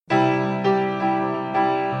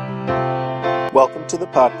Welcome to the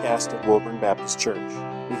podcast of Woburn Baptist Church.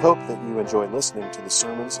 We hope that you enjoy listening to the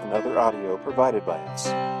sermons and other audio provided by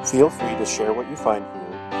us. Feel free to share what you find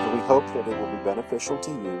here, and we hope that it will be beneficial to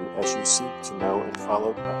you as you seek to know and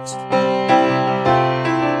follow Christ.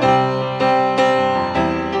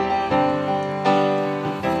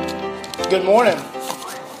 Good morning.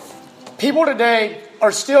 People today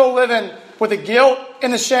are still living with the guilt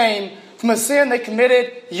and the shame from a sin they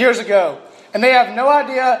committed years ago. And they have no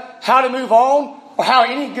idea how to move on or how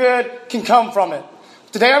any good can come from it.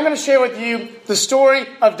 Today I'm going to share with you the story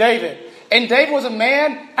of David. And David was a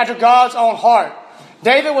man after God's own heart.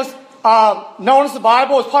 David was known as the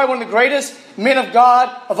Bible as probably one of the greatest men of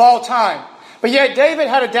God of all time. But yet David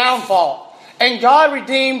had a downfall. And God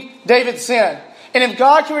redeemed David's sin. And if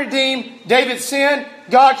God can redeem David's sin,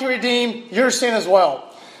 God can redeem your sin as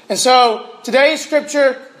well. And so today's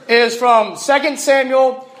scripture is from 2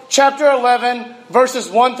 Samuel chapter 11, verses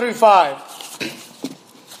 1 through 5.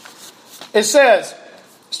 It says,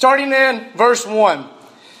 starting in verse 1,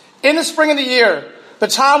 in the spring of the year, the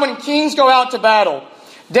time when kings go out to battle,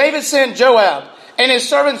 David sent Joab and his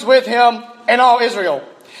servants with him and all Israel.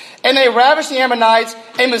 And they ravished the Ammonites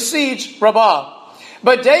and besieged Rabbah.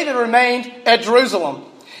 But David remained at Jerusalem.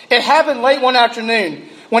 It happened late one afternoon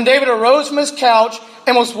when David arose from his couch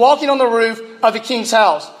and was walking on the roof of the king's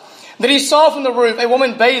house, that he saw from the roof a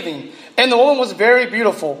woman bathing, and the woman was very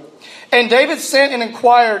beautiful. And David sent and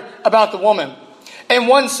inquired about the woman. And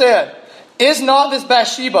one said, is not this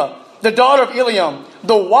Bathsheba, the daughter of Eliam,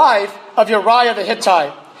 the wife of Uriah the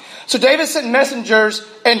Hittite? So David sent messengers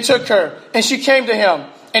and took her, and she came to him,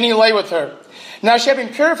 and he lay with her. Now she had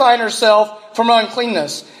been purifying herself from her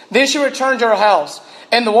uncleanness. Then she returned to her house,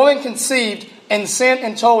 and the woman conceived and sent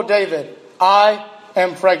and told David, I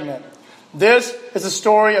am pregnant. This is the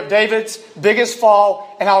story of David's biggest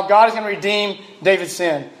fall and how God is going to redeem David's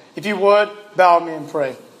sin. If you would, bow with me and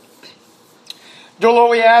pray. Dear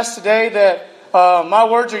Lord, we ask today that my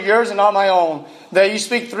words are yours and not my own. That you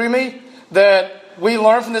speak through me. That we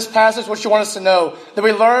learn from this passage what you want us to know. That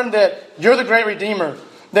we learn that you're the great Redeemer.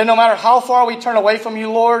 That no matter how far we turn away from you,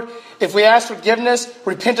 Lord, if we ask forgiveness,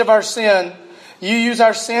 repent of our sin, you use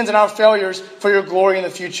our sins and our failures for your glory in the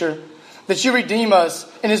future. That you redeem us,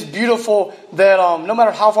 and it's beautiful that no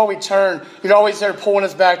matter how far we turn, you're always there pulling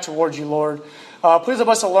us back towards you, Lord. Please help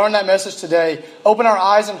us to learn that message today. Open our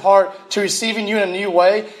eyes and heart to receiving you in a new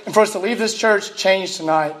way, and for us to leave this church changed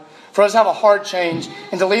tonight. For us to have a heart change,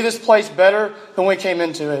 and to leave this place better than we came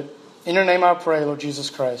into it. In your name I pray, Lord Jesus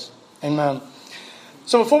Christ. Amen.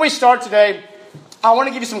 So before we start today, I want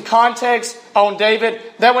to give you some context on David.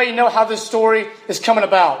 That way you know how this story is coming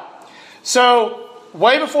about. So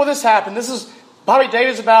way before this happened, this is probably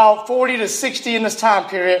David's about 40 to 60 in this time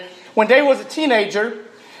period. When David was a teenager,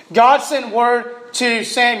 God sent word to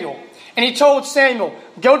Samuel. And he told Samuel,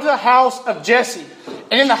 go to the house of Jesse.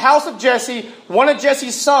 And in the house of Jesse, one of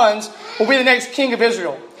Jesse's sons will be the next king of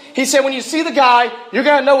Israel. He said, when you see the guy, you're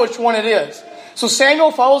going to know which one it is. So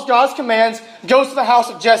Samuel follows God's commands, goes to the house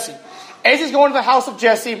of Jesse. As he's going to the house of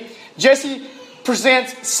Jesse, Jesse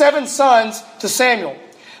presents 7 sons to Samuel.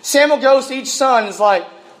 Samuel goes to each son and is like,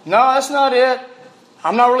 no, that's not it.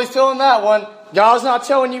 I'm not really feeling that one. God's not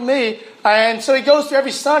telling you me. And so he goes to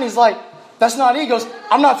every son. He's like, that's not it. He goes,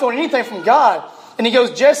 I'm not feeling anything from God. And he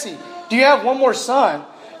goes, Jesse, do you have one more son?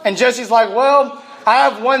 And Jesse's like, well, I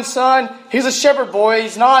have one son. He's a shepherd boy.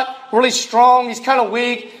 He's not really strong. He's kind of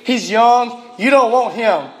weak. He's young. You don't want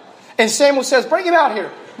him. And Samuel says, bring him out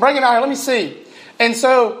here. Bring him out here. Let me see. And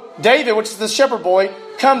so David, which is the shepherd boy,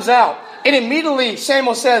 comes out. And immediately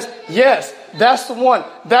Samuel says, yes, that's the one.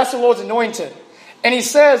 That's the Lord's anointed. And he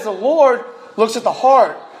says the Lord looks at the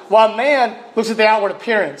heart, while man looks at the outward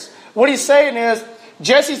appearance. What he's saying is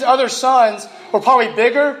Jesse's other sons were probably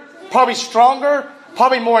bigger, probably stronger,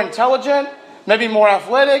 probably more intelligent, maybe more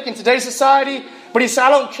athletic in today's society. But he said, I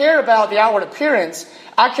don't care about the outward appearance.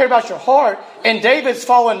 I care about your heart. And David's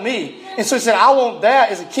following me. And so he said, I want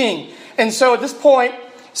that as a king. And so at this point,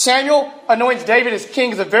 Samuel anoints David as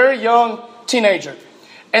king as a very young teenager.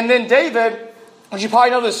 And then David, as you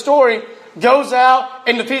probably know this story, goes out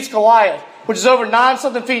and defeats Goliath, which is over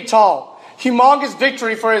 9-something feet tall. Humongous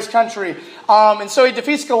victory for his country. And so he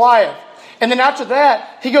defeats Goliath. And then after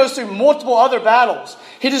that, he goes through multiple other battles.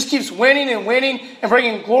 He just keeps winning and winning and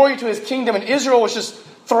bringing glory to his kingdom. And Israel was just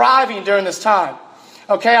thriving during this time.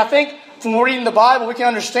 Okay, I think from reading the Bible, we can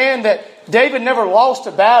understand that David never lost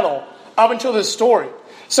a battle up until this story.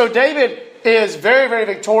 So David is very, very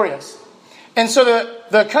victorious. And so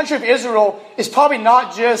the country of Israel is probably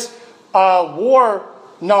not just war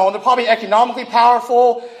known. They're probably economically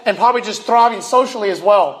powerful and probably just thriving socially as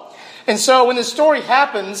well. And so when this story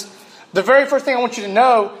happens, The very first thing I want you to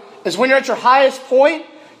know is when you're at your highest point,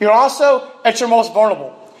 you're also at your most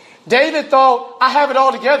vulnerable. David thought, I have it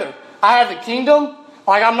all together. I have the kingdom.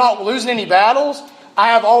 Like, I'm not losing any battles. I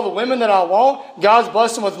have all the women that I want. God's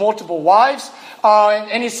blessed him with multiple wives.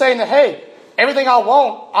 And he's saying that, hey, everything I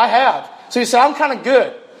want, I have. So he said, I'm kind of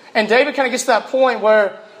good. And David kind of gets to that point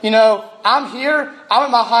where, I'm here. I'm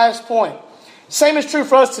at my highest point. Same is true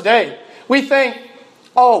for us today. We think,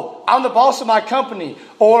 oh, I'm the boss of my company.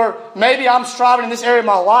 Or maybe I'm striving in this area of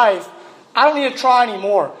my life. I don't need to try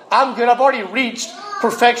anymore. I'm good. I've already reached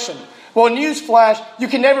perfection. Well, newsflash, you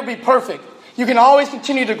can never be perfect. You can always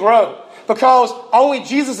continue to grow because only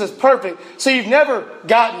Jesus is perfect. So you've never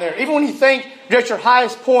gotten there. Even when you think you're at your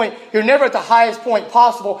highest point, you're never at the highest point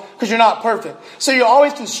possible because you're not perfect. So you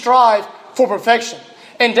always can strive for perfection.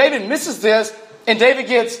 And David misses this, and David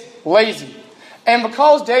gets lazy. And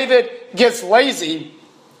because David gets lazy,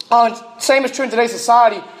 same is true in today's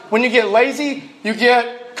society, when you get lazy, you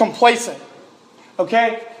get complacent.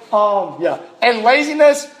 Okay? And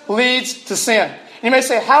laziness leads to sin. You may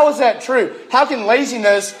say, how is that true? How can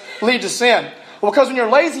laziness lead to sin? Well, because when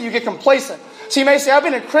you're lazy, you get complacent. So you may say, I've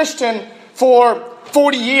been a Christian for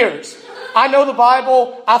 40 years. I know the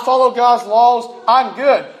Bible. I follow God's laws. I'm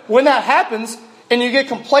good. When that happens and you get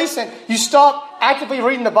complacent, you stop actively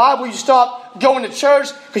reading the Bible. You stop going to church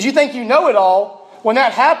because you think you know it all. When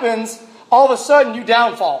that happens, all of a sudden you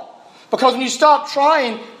downfall. Because when you stop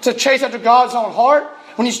trying to chase after God's own heart,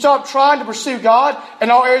 when you stop trying to pursue God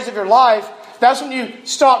in all areas of your life, that's when you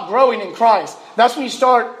stop growing in Christ. That's when you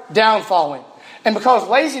start downfalling. And because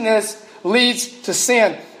laziness leads to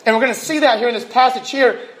sin. And we're going to see that here in this passage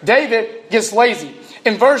here. David gets lazy.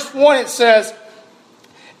 In verse 1 it says,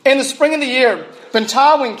 in the spring of the year, the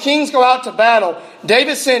time when kings go out to battle,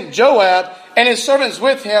 David sent Joab and his servants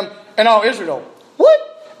with him and all Israel. What?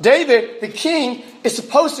 David, the king, is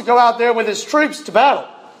supposed to go out there with his troops to battle.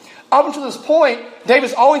 Up until this point,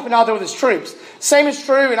 David's always been out there with his troops. Same is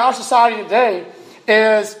true in our society today,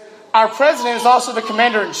 is our president is also the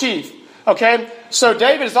commander-in-chief. Okay? So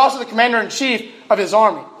David is also the commander-in-chief of his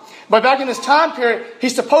army. But back in this time period,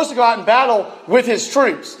 he's supposed to go out and battle with his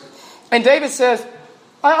troops. And David says,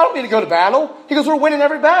 I don't need to go to battle. He goes, we're winning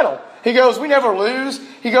every battle. He goes, we never lose.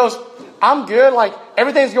 He goes, I'm good. Like,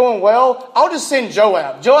 everything's going well. I'll just send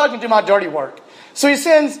Joab. Joab can do my dirty work. So he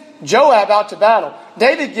sends Joab out to battle.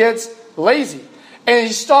 David gets lazy. And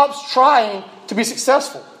he stops trying to be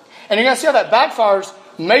successful. And you're going to see how that backfires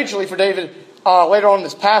majorly for David later on in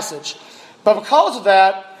this passage. But because of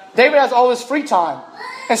that, David has all this free time.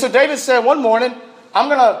 And so David said one morning, I'm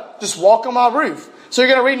going to just walk on my roof. So you're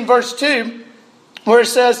going to read in verse 2 where it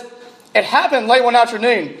says, it happened late one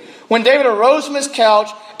afternoon when David arose from his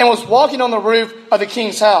couch and was walking on the roof of the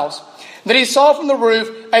king's house, that he saw from the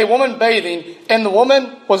roof a woman bathing, and the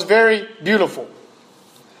woman was very beautiful.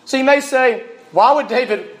 So you may say, why would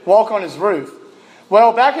David walk on his roof?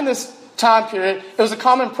 Well, back in this time period, it was a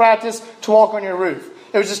common practice to walk on your roof.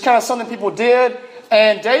 It was just kind of something people did,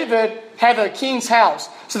 and David had the king's house.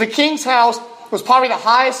 So the king's house was probably the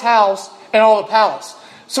highest house in all the palace.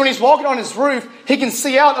 So when he's walking on his roof, he can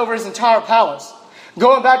see out over his entire palace.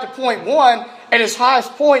 Going back to point 1, at his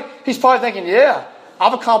highest point, he's probably thinking, yeah,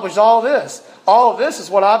 I've accomplished all this. All of this is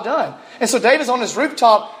what I've done. And so David's on his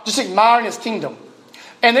rooftop just admiring his kingdom.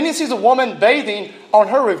 And then he sees a woman bathing on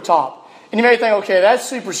her rooftop. And you may think, okay, that's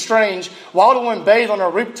super strange. Why would a woman bathe on her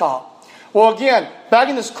rooftop? Well, again, back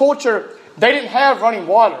in this culture, they didn't have running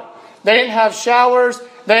water. They didn't have showers.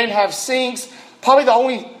 They didn't have sinks. Probably the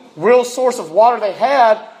only real source of water they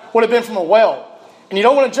had would have been from a well. And you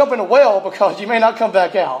don't want to jump in a well because you may not come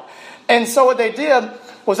back out. And so what they did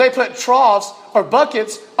was they put troughs or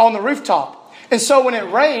buckets on the rooftop. And so when it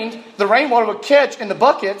rained, the rainwater would catch in the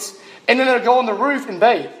buckets and then it would go on the roof and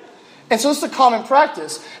bathe. And so this is a common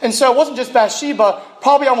practice. And so it wasn't just Bathsheba.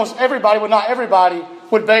 Probably almost everybody, but not everybody,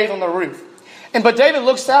 would bathe on the roof. But David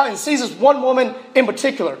looks out and sees this one woman in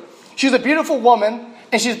particular. She's a beautiful woman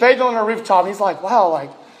and she's bathing on her rooftop. And he's like,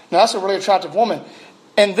 wow, that's a really attractive woman.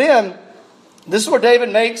 And then this is where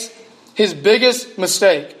David makes his biggest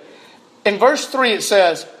mistake. In verse 3 it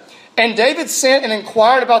says, and David sent and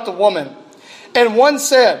inquired about the woman. And one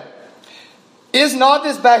said, is not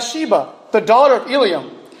this Bathsheba, the daughter of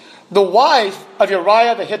Eliam, the wife of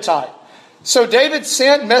Uriah the Hittite? So David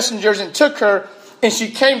sent messengers and took her, and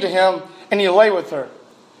she came to him, and he lay with her.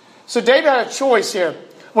 So David had a choice here.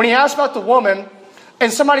 When he asked about the woman,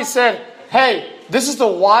 and somebody said, hey, this is the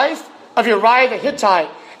wife of Uriah the Hittite,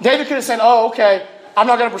 David could have said, oh, okay, I'm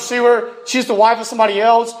not going to pursue her. She's the wife of somebody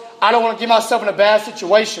else. I don't want to get myself in a bad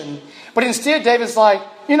situation. But instead, David's like,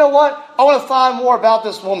 you know what? I want to find more about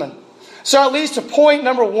this woman. So that leads to point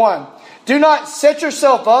number 1. Do not set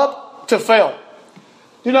yourself up to fail.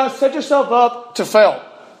 Do not set yourself up to fail.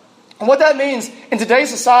 And what that means in today's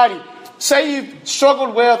society, say you've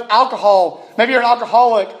struggled with alcohol. Maybe you're an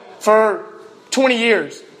alcoholic for 20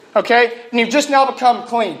 years, okay? And you've just now become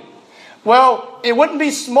clean. Well, it wouldn't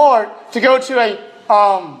be smart to go to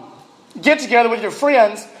a get-together with your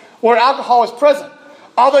friends where alcohol is present.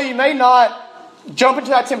 Although you may not jump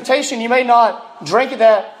into that temptation, you may not drink at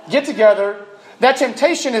that get-together, that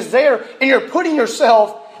temptation is there, and you're putting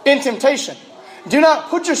yourself in temptation. Do not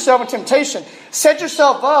put yourself in temptation. Set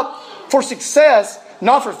yourself up for success,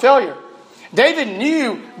 not for failure. David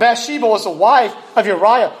knew Bathsheba was the wife of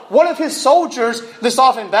Uriah, one of his soldiers that's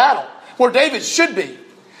off in battle, where David should be.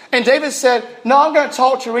 And David said, no, I'm going to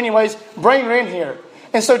talk to her anyways. Bring her in here.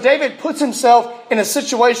 And so David puts himself in a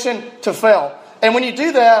situation to fail. And when you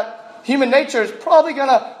do that, human nature is probably going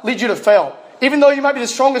to lead you to fail. Even though you might be the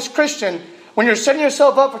strongest Christian, when you're setting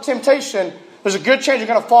yourself up for temptation, there's a good chance you're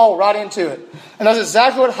going to fall right into it. And that's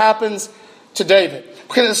exactly what happens to David.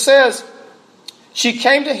 Because it says, she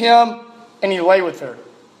came to him and he lay with her.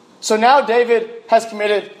 So now David has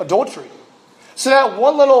committed adultery. So that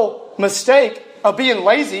one little mistake of being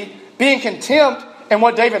lazy, being contempt in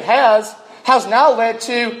what David has now led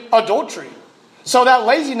to adultery. So that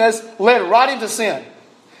laziness led right into sin.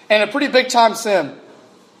 And a pretty big time sin.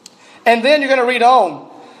 And then you're going to read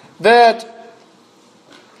on that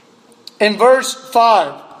in verse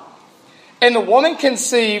 5, and the woman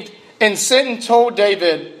conceived and sent and told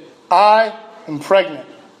David, I am pregnant.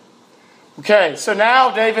 Okay, so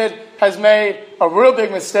now David has made a real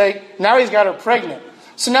big mistake. Now he's got her pregnant.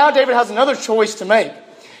 So now David has another choice to make.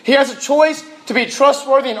 He has a choice to be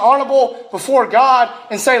trustworthy and honorable before God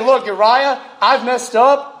and say, look, Uriah, I've messed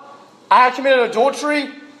up. I have committed adultery.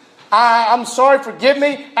 I'm sorry, forgive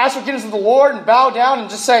me. Ask forgiveness of the Lord and bow down and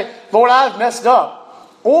just say, Lord, I've messed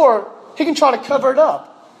up. Or he can try to cover it up.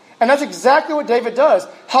 And that's exactly what David does.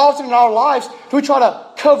 How often in our lives do we try to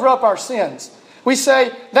cover up our sins? We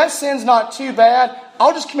say, that sin's not too bad.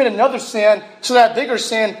 I'll just commit another sin so that bigger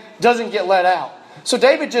sin doesn't get let out. So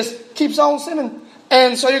David just keeps on sinning.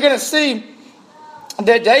 And so you're going to see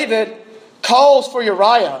that David calls for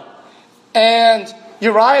Uriah. And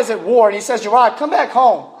Uriah's at war. And he says, Uriah, come back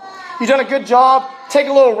home. You've done a good job. Take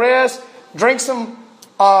a little rest. Drink some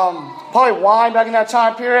probably wine back in that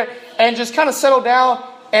time period. And just kind of settle down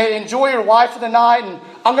and enjoy your wife for the night. And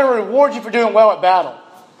I'm going to reward you for doing well at battle.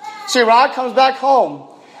 So Uriah comes back home.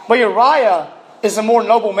 But Uriah is a more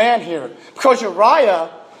noble man here. Because Uriah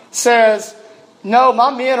says, no, my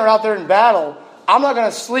men are out there in battle. I'm not going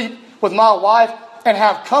to sleep with my wife and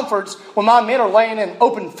have comforts when my men are laying in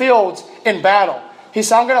open fields in battle. He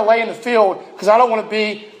said, I'm going to lay in the field because I don't want to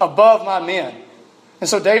be above my men. And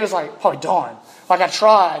so David's like, oh, darn. Like I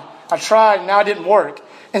tried, and now it didn't work.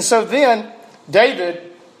 And so then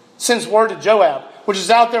David sends word to Joab, which is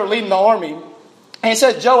out there leading the army. And he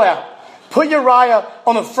said, Joab, put Uriah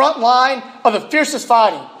on the front line of the fiercest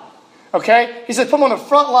fighting. Okay? He said, put him on the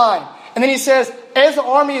front line. And then he says, as the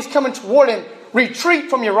army is coming toward him, retreat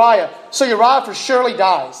from Uriah, so Uriah for surely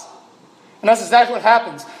dies. And that's exactly what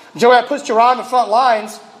happens. Joab puts Uriah on the front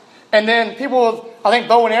lines, and then people with, I think,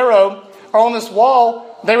 bow and arrow are on this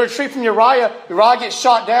wall. They retreat from Uriah. Uriah gets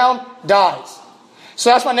shot down, dies. So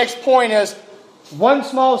that's my next point is, one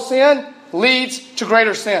small sin leads to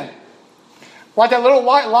greater sin. Like that little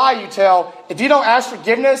white lie you tell, if you don't ask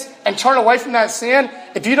forgiveness and turn away from that sin,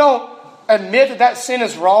 if you don't admit that that sin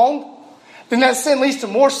is wrong, then that sin leads to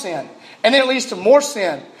more sin. And then it leads to more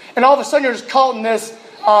sin. And all of a sudden you're just caught in this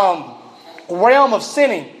realm of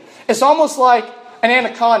sinning. It's almost like an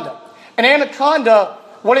anaconda. An anaconda,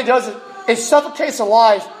 what it does is it suffocates a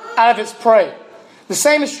life out of its prey. The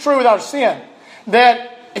same is true with our sin.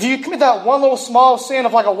 That if you commit that one little small sin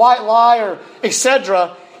of like a white lie or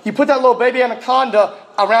etc., you put that little baby anaconda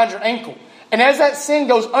around your ankle. And as that sin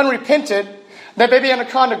goes unrepented, that baby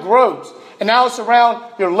anaconda grows. And now it's around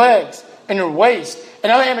your legs and your waist. And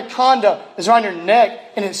now the anaconda is around your neck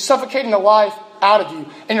and it's suffocating the life out of you.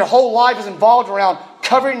 And your whole life is involved around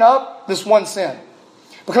covering up this one sin.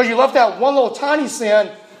 Because you left that one little tiny sin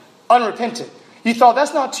unrepented. You thought,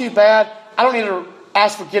 that's not too bad. I don't need to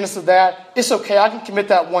ask forgiveness of that. It's okay. I can commit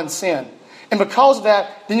that one sin. And because of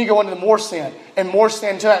that, then you go into more sin and more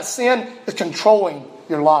sin until that sin is controlling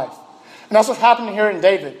your life. And that's what's happening here in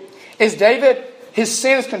David. His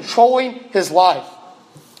sin is controlling his life.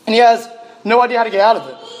 And he has no idea how to get out of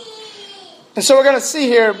it. And so we're going to see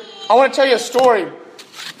here, I want to tell you a story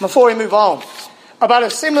before we move on about a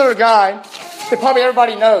similar guy that probably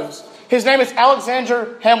everybody knows. His name is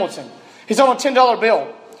Alexander Hamilton. He's on a $10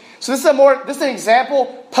 bill. So this is an example,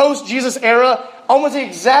 post-Jesus era, almost the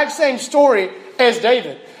exact same story as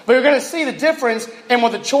David. But you're going to see the difference in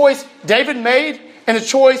what the choice David made and the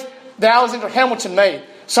choice that Alexander Hamilton made.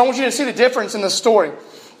 So I want you to see the difference in the story.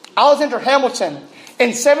 Alexander Hamilton, in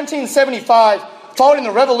 1775, fought in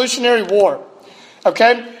the Revolutionary War.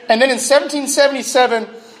 Okay? And then in 1777,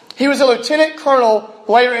 he was a lieutenant colonel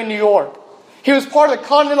later in New York. He was part of the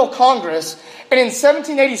Continental Congress. And in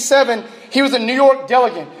 1787, he was a New York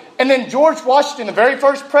delegate. And then George Washington, the very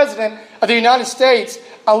first president of the United States,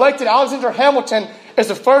 elected Alexander Hamilton as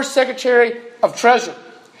the first Secretary of Treasury.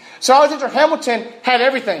 So Alexander Hamilton had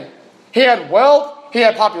everything. He had wealth, he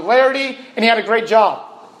had popularity, and he had a great job.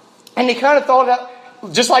 And he kind of thought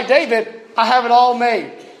that, just like David, I have it all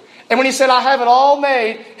made. And when he said, I have it all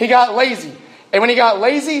made, he got lazy. And when he got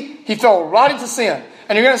lazy, he fell right into sin.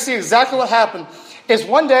 And you're going to see exactly what happened. Is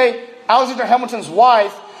one day, Alexander Hamilton's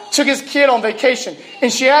wife took his kid on vacation,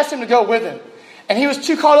 and she asked him to go with him. And he was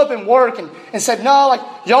too caught up in work and said, no,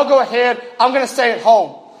 y'all go ahead. I'm going to stay at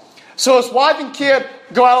home. So his wife and kid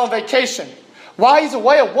go out on vacation. While he's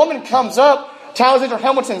away, a woman comes up to Alexander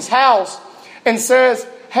Hamilton's house and says,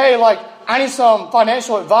 hey, I need some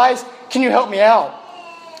financial advice. Can you help me out?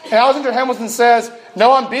 And Alexander Hamilton says,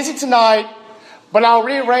 no, I'm busy tonight, but I'll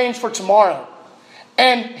rearrange for tomorrow.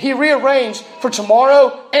 And he rearranged for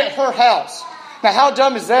tomorrow at her house. Now, how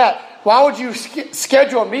dumb is that? Why would you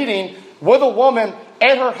schedule a meeting with a woman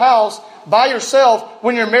at her house by yourself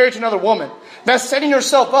when you're married to another woman? That's setting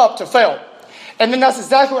yourself up to fail. And then that's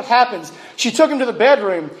exactly what happens. She took him to the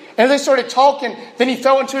bedroom, and as they started talking, then he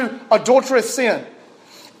fell into adulterous sin.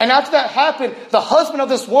 And after that happened, the husband of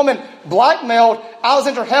this woman blackmailed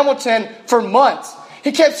Alexander Hamilton for months.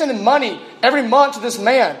 He kept sending money every month to this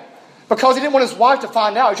man because he didn't want his wife to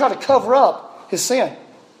find out. He tried to cover up his sin.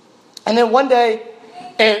 And then one day,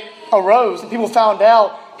 it arose, and people found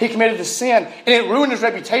out he committed a sin, and it ruined his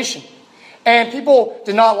reputation. And people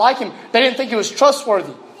did not like him. They didn't think he was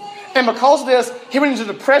trustworthy. And because of this, he went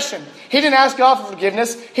into depression. He didn't ask God for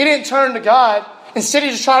forgiveness. He didn't turn to God. Instead, he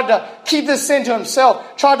just tried to keep this sin to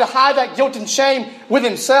himself, tried to hide that guilt and shame with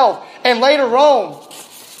himself. And later on,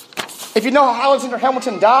 if you know how Alexander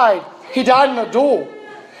Hamilton died, he died in a duel.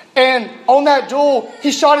 And on that duel,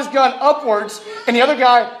 he shot his gun upwards, and the other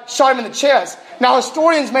guy shot him in the chest. Now,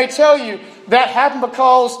 historians may tell you that happened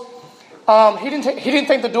because he didn't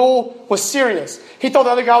think the duel was serious. He thought the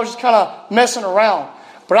other guy was just kind of messing around.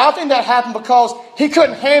 But I think that happened because he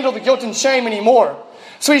couldn't handle the guilt and shame anymore.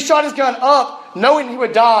 So he shot his gun up, knowing he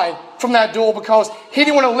would die from that duel because he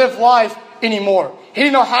didn't want to live life anymore. He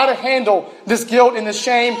didn't know how to handle this guilt and this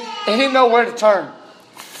shame, and he didn't know where to turn.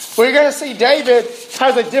 Well, you're going to see David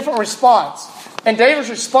has a different response. And David's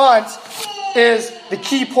response is the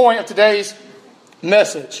key point of today's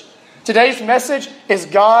message. Today's message is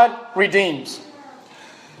God redeems.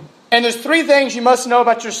 And there's three things you must know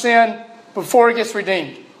about your sin before it gets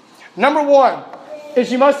redeemed. Number one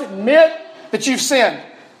is you must admit that you've sinned.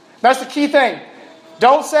 That's the key thing.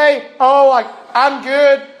 Don't say, I'm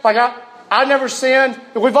good. I never sinned.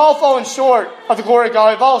 We've all fallen short of the glory of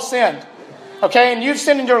God. We've all sinned. Okay, and you've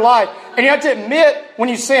sinned in your life. And you have to admit when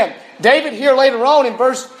you sin. David here later on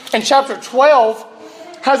in chapter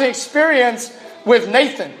 12 has an experience with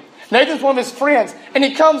Nathan. Nathan's one of his friends. And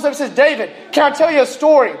he comes up and says, David, can I tell you a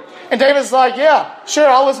story? And David's like, yeah, sure,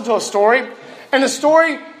 I'll listen to a story. And the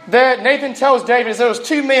story that Nathan tells David is there was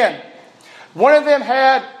two men. One of them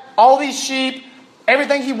had all these sheep,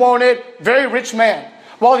 everything he wanted, very rich man.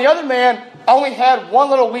 While the other man only had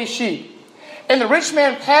one little wee sheep. And the rich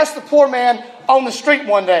man passed the poor man on the street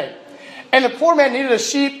one day. And the poor man needed a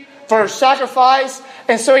sheep for sacrifice.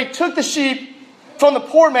 And so he took the sheep from the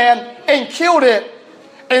poor man and killed it.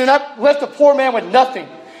 And left the poor man with nothing.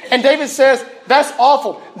 And David says, that's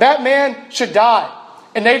awful. That man should die.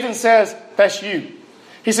 And Nathan says, that's you.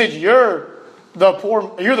 He said, you're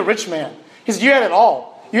the rich man. He said, you had it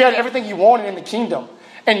all. You had everything you wanted in the kingdom.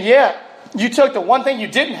 And yet, you took the one thing you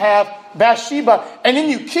didn't have, Bathsheba, and then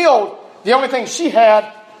you killed the only thing she had,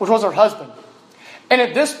 which was her husband. And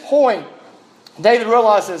at this point, David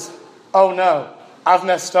realizes, oh no, I've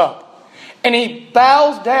messed up. And he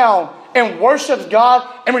bows down and worships God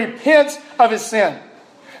and repents of his sin.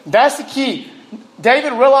 That's the key.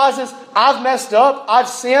 David realizes, I've messed up, I've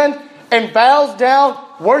sinned, and bows down,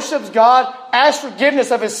 worships God, asks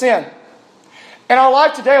forgiveness of his sin. In our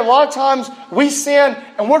life today, a lot of times we sin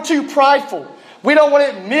and we're too prideful. We don't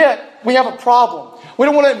want to admit we have a problem. We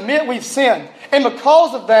don't want to admit we've sinned. And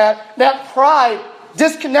because of that, that pride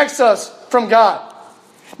disconnects us from God.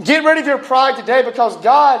 Get rid of your pride today because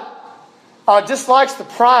God dislikes the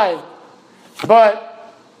pride,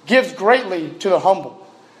 but gives greatly to the humble.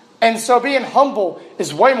 And so being humble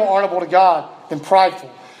is way more honorable to God than prideful.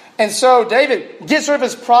 And so David gets rid of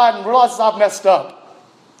his pride and realizes I've messed up.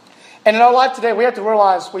 And in our life today, we have to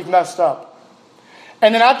realize we've messed up.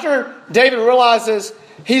 And then after David realizes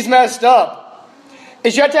he's messed up,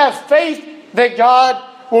 is you have to have faith that God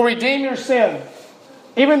will redeem your sin,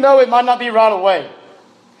 even though it might not be right away.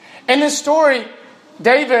 In this story,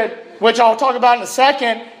 David, which I'll talk about in a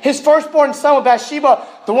second, his firstborn son with Bathsheba,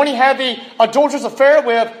 the one he had the adulterous affair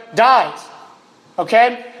with, dies.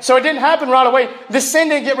 Okay? So it didn't happen right away. This sin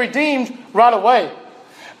didn't get redeemed right away.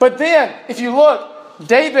 But then, if you look,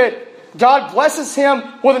 David, God blesses him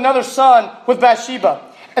with another son with Bathsheba.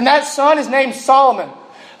 And that son is named Solomon.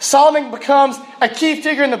 Solomon becomes a key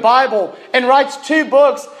figure in the Bible and writes 2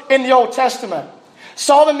 books in the Old Testament.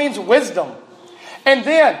 Solomon means wisdom. And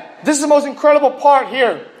then, this is the most incredible part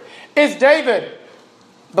here, is David,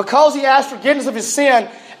 because he asked forgiveness of his sin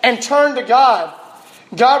and turned to God,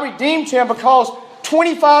 God redeemed him because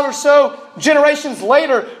 25 or so generations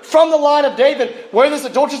later, from the line of David, where this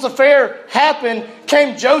adulterous affair happened,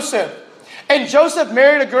 came Joseph. And Joseph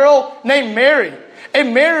married a girl named Mary.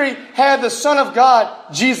 And Mary had the Son of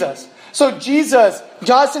God, Jesus. So Jesus,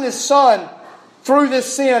 God sent his Son through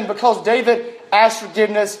this sin because David asked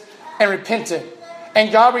forgiveness and repented.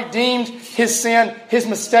 And God redeemed his sin, his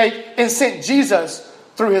mistake, and sent Jesus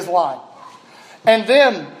through his line. And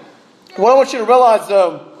then, what I want you to realize,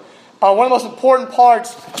 though, one of the most important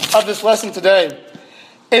parts of this lesson today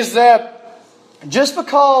is that just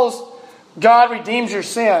because God redeems your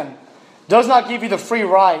sin does not give you the free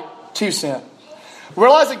right to sin.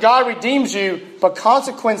 Realize that God redeems you, but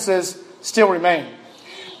consequences still remain.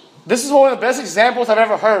 This is one of the best examples I've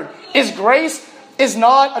ever heard. Is grace is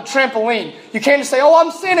not a trampoline. You can't just say, oh,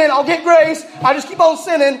 I'm sinning, I'll get grace. I just keep on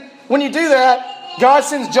sinning. When you do that, God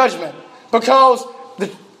sends judgment. Because the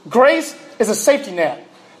grace is a safety net.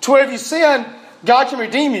 To where if you sin, God can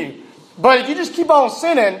redeem you. But if you just keep on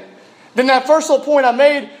sinning, then that first little point I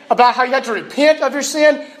made about how you have to repent of your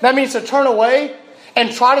sin, that means to turn away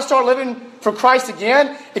and try to start living for Christ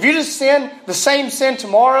again. If you just sin the same sin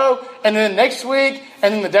tomorrow, and then next week,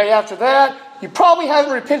 and then the day after that, you probably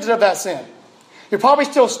haven't repented of that sin. You're probably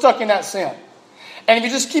still stuck in that sin. And if you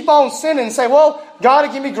just keep on sinning and say, well, God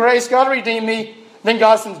will give me grace, God will redeem me, then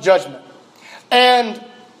God sends judgment. And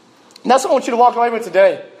that's what I want you to walk away with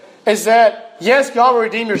today, is that, yes, God will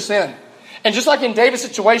redeem your sin. And just like in David's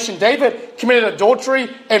situation, David committed adultery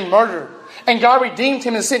and murder. And God redeemed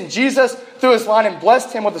him and sent Jesus through his line and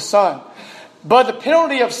blessed him with a son. But the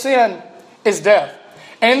penalty of sin is death.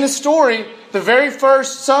 And in this story, the very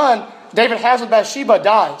first son David has with Bathsheba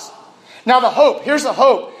dies. Now here's the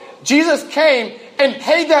hope. Jesus came and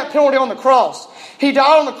paid that penalty on the cross. He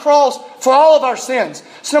died on the cross for all of our sins.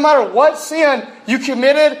 So no matter what sin you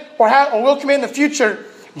committed or will commit in the future,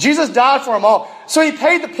 Jesus died for them all. So he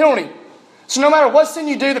paid the penalty. So no matter what sin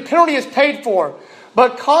you do, the penalty is paid for.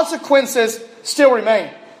 But consequences still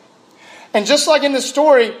remain. And just like in this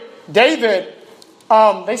story, David,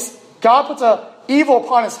 God puts an evil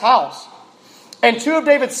upon his house. And 2 of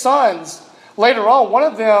David's sons, later on, one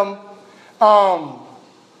of them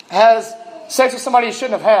has sex with somebody he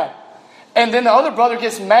shouldn't have had. And then the other brother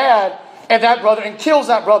gets mad at that brother and kills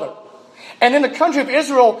that brother. And then the country of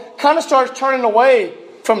Israel kind of starts turning away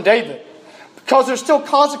from David, because there's still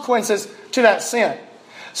consequences to that sin.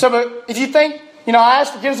 So but if you think, I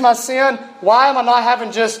ask forgiveness of my sin, why am I not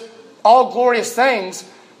having just all glorious things?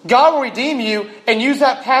 God will redeem you and use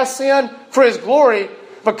that past sin for his glory,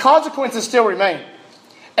 but consequences still remain.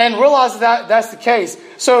 And realize that that's the case.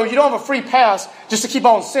 So you don't have a free pass just to keep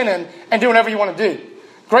on sinning and doing whatever you want to do.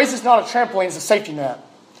 Grace is not a trampoline, it's a safety net.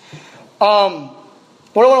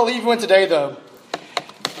 What I want to leave you with today, though,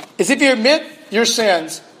 is if you admit your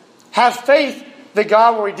sins, have faith that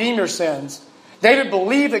God will redeem your sins. David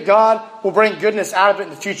believed that God will bring goodness out of it in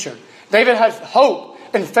the future. David had hope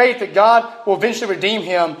and faith that God will eventually redeem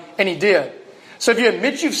him, and he did. So if you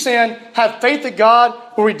admit you've sinned, have faith that God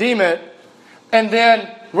will redeem it, and then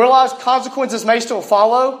realize consequences may still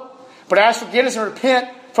follow, but ask forgiveness and repent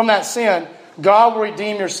from that sin, God will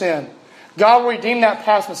redeem your sin. God will redeem that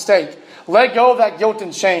past mistake. Let go of that guilt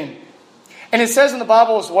and shame. And it says in the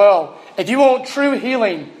Bible as well, if you want true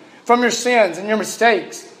healing from your sins and your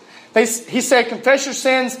mistakes, he said, confess your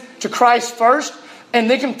sins to Christ first, and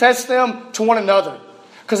then confess them to one another.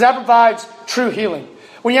 Because that provides true healing.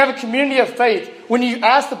 When you have a community of faith, when you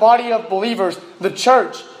ask the body of believers, the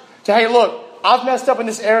church, to, hey, look, I've messed up in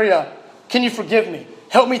this area. Can you forgive me?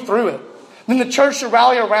 Help me through it. Then the church should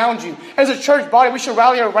rally around you. As a church body, we should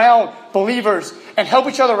rally around believers and help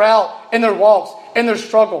each other out in their walks, in their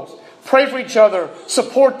struggles. Pray for each other,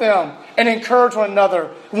 support them, and encourage one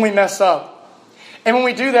another when we mess up. And when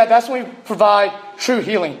we do that, that's when we provide true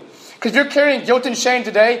healing. Because if you're carrying guilt and shame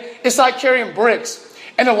today, it's like carrying bricks.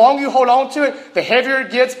 And the longer you hold on to it, the heavier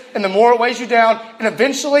it gets and the more it weighs you down. And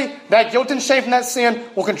eventually, that guilt and shame from that sin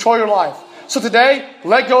will control your life. So today,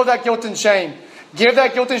 let go of that guilt and shame. Give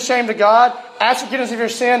that guilt and shame to God. Ask forgiveness of your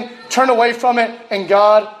sin. Turn away from it, and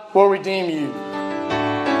God will redeem you.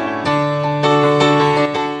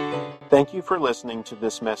 Thank you for listening to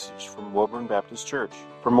this message from Woburn Baptist Church.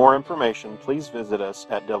 For more information, please visit us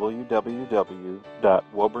at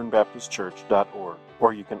www.woburnbaptistchurch.org,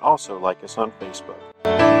 or you can also like us on Facebook.